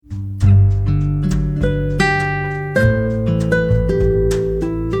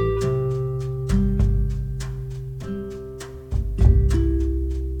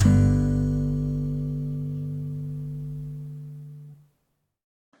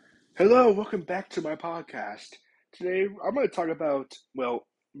Hello, welcome back to my podcast. Today I'm going to talk about,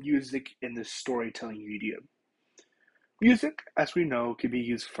 music in the storytelling medium. Music, as we know, can be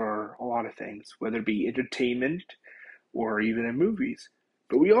used for a lot of things, whether it be entertainment or even in movies.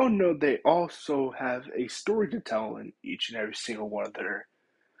 But we all know they also have a story to tell in each and every single one of their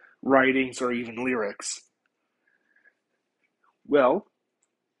writings or even lyrics. Well,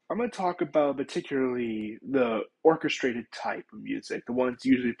 I'm going to talk about particularly the orchestrated type of music, the ones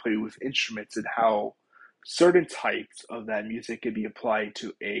usually played with instruments, and how certain types of that music can be applied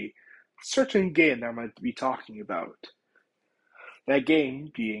to a certain game that I'm going to be talking about. That game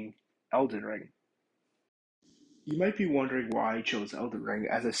being Elden Ring. You might be wondering why I chose Elden Ring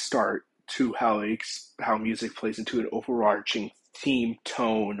as a start to how music plays into an overarching theme,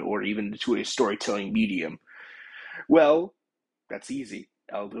 tone, or even to a storytelling medium. Well, that's easy.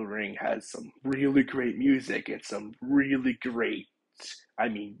 Elden Ring has some really great music and some really great,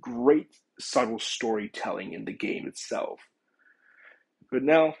 great subtle storytelling in the game itself. But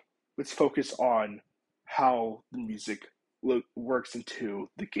now let's focus on how the music works into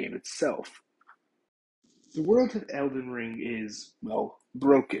the game itself. The world of Elden Ring is,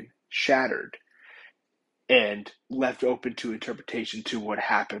 broken, shattered, and left open to interpretation to what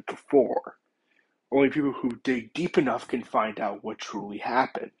happened before. Only people who dig deep enough can find out what truly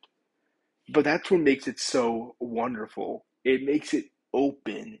happened. But that's what makes it so wonderful. It makes it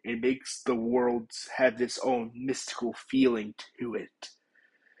open. It makes the worlds have this own mystical feeling to it.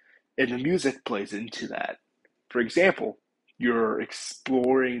 And the music plays into that. For example, you're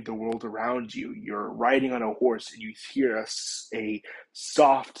exploring the world around you. You're riding on a horse and you hear a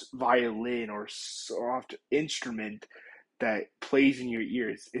soft violin or soft instrument that plays in your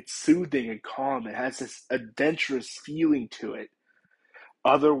ears. It's soothing and calm. It has this adventurous feeling to it.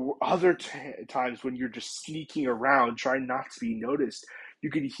 Times when you're just sneaking around, trying not to be noticed, you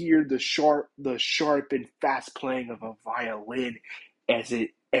can hear the sharp and fast playing of a violin as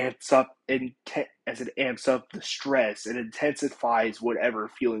it amps up the stress and intensifies whatever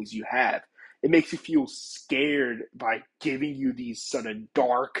feelings you have. It makes you feel scared by giving you these sort of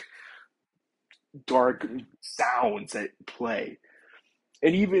dark sounds that play.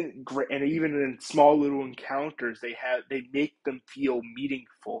 And even in small little encounters, they make them feel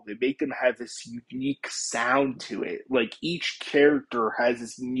meaningful. They make them have this unique sound to it. Like each character has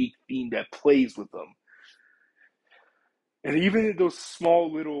this unique theme that plays with them. And even in those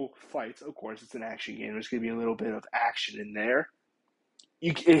small little fights, of course, it's an action game. There's going to be a little bit of action in there.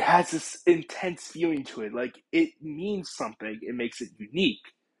 It has this intense feeling to it. Like it means something. It makes it unique.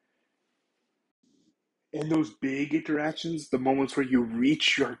 In those big interactions, the moments where you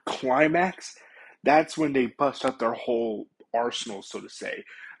reach your climax, that's when they bust out their whole arsenal, so to say.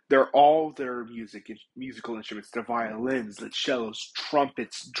 They're all their musical instruments, their violins, the cellos,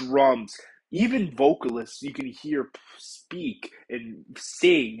 trumpets, drums, even vocalists you can hear speak and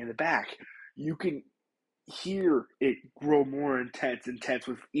sing in the back. You can hear it grow more intense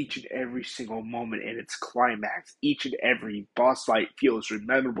with each and every single moment in its climax. Each and every boss fight feels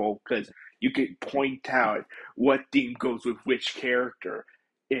memorable because you can point out what theme goes with which character.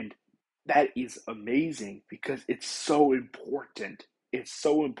 And that is amazing because it's so important. It's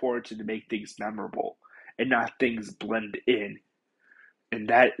so important to make things memorable and not things blend in. And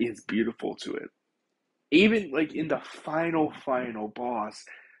that is beautiful to it. Even like in the final boss,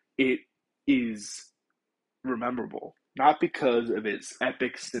 it is rememberable. Not because of its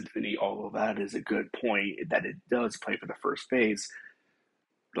epic symphony, although that is a good point that it does play for the first phase.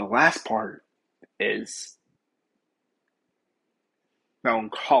 The last part is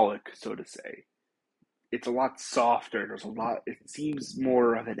melancholic, so to say. It's a lot softer. It seems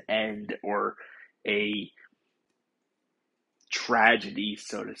more of an end or a tragedy,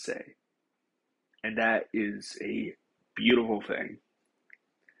 so to say. And that is a beautiful thing.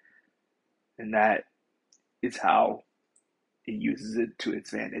 And that is how it uses it to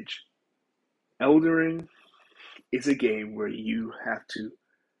its advantage. Elden Ring is a game where you have to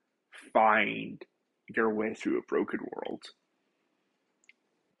find your way through a broken world.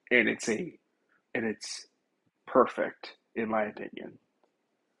 And it's perfect, in my opinion.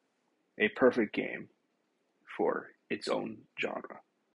 A perfect game for its own genre.